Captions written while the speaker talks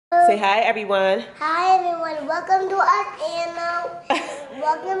Say hi, everyone. Hi, everyone. Welcome to our channel.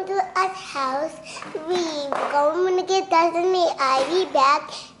 Welcome to our house. We're going to get Destiny Ivy back,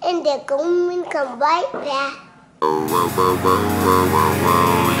 and they're going to come right back. Whoa, whoa, whoa, whoa, whoa, whoa,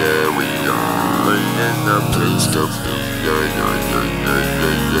 whoa, yeah, we are in the place to be, yeah, yeah, yeah, yeah,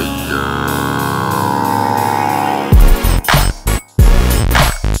 yeah, yeah.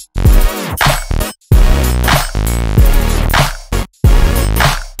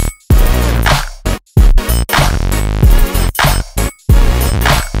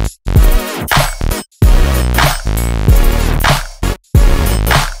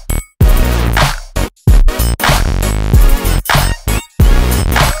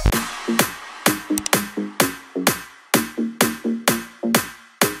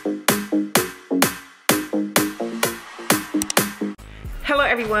 Hello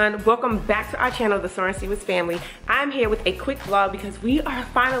everyone, welcome back to our channel, the Soarers family. I'm here with a quick vlog because we are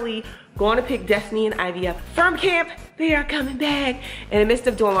finally going to pick Destiny and Ivy up from camp. They are coming back. In the midst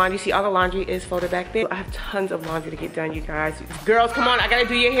of doing laundry, see all the laundry is folded back there. I have tons of laundry to get done, you guys. Girls, come on, I gotta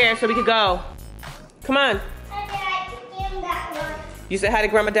do your hair so we can go. Come on. You said hi to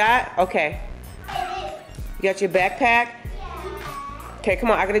Grandma Dot? Okay. You got your backpack? Yeah. Okay,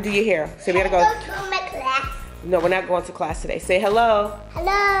 come on, I gotta do your hair. So we gotta go. Go to my class. No, we're not going to class today. Say hello.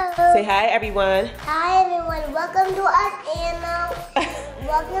 Hello. Say hi, everyone. Hi, everyone. Welcome to our channel.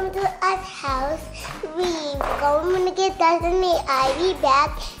 Welcome to our house. We're going to get Destiny Ivy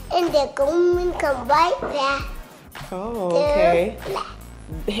back, and they're going to come right back. Oh, okay.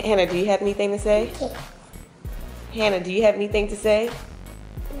 Hannah, do you have anything to say? Okay. Hannah, do you have anything to say?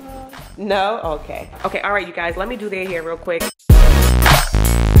 No? Okay. Okay, all right, you guys, let me do their hair real quick.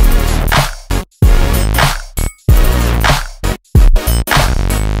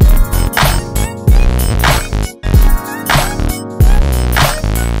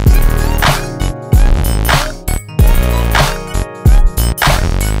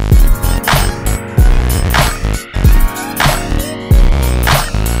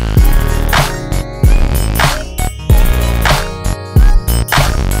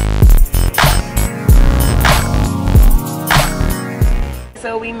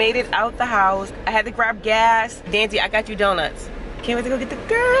 So we made it out the house. I had to grab gas. Danzy, I got you donuts. Can't wait to go get the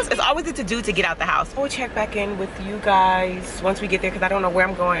girls. It's always a to-do to get out the house. We'll check back in with you guys once we get there because I don't know where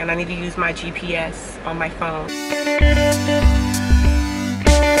I'm going and I need to use my GPS on my phone.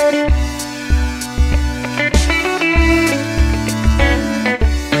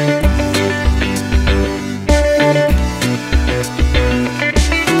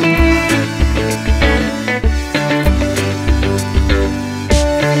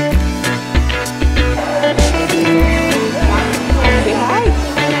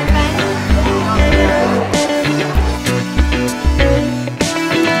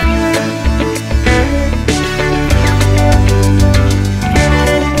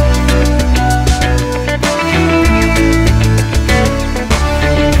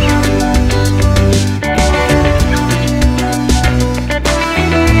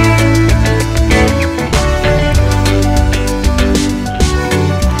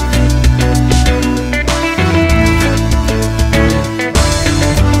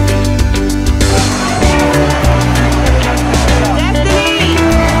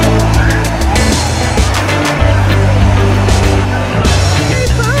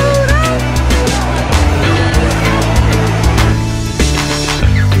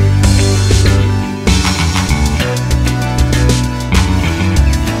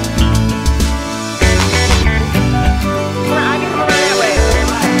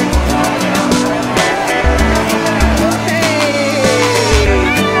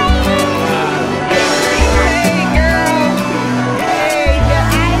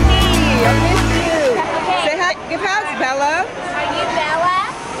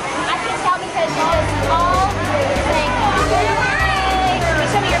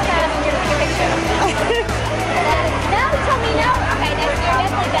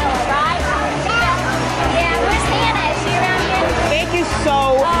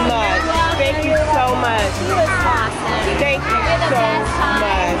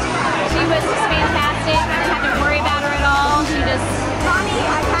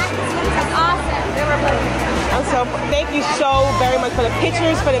 Thank you so very much for the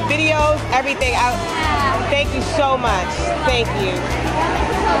pictures, for the videos, everything. Thank you so much. Thank you.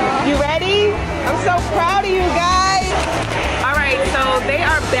 You ready? I'm so proud of you guys. All right, so they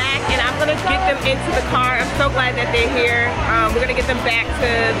are back and I'm gonna get them into the car. I'm so glad that they're here. We're gonna get them back to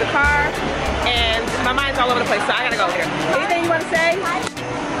the car and my mind's all over the place, so I gotta go here. Anything you wanna say?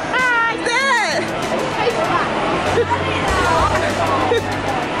 Hi, Dad.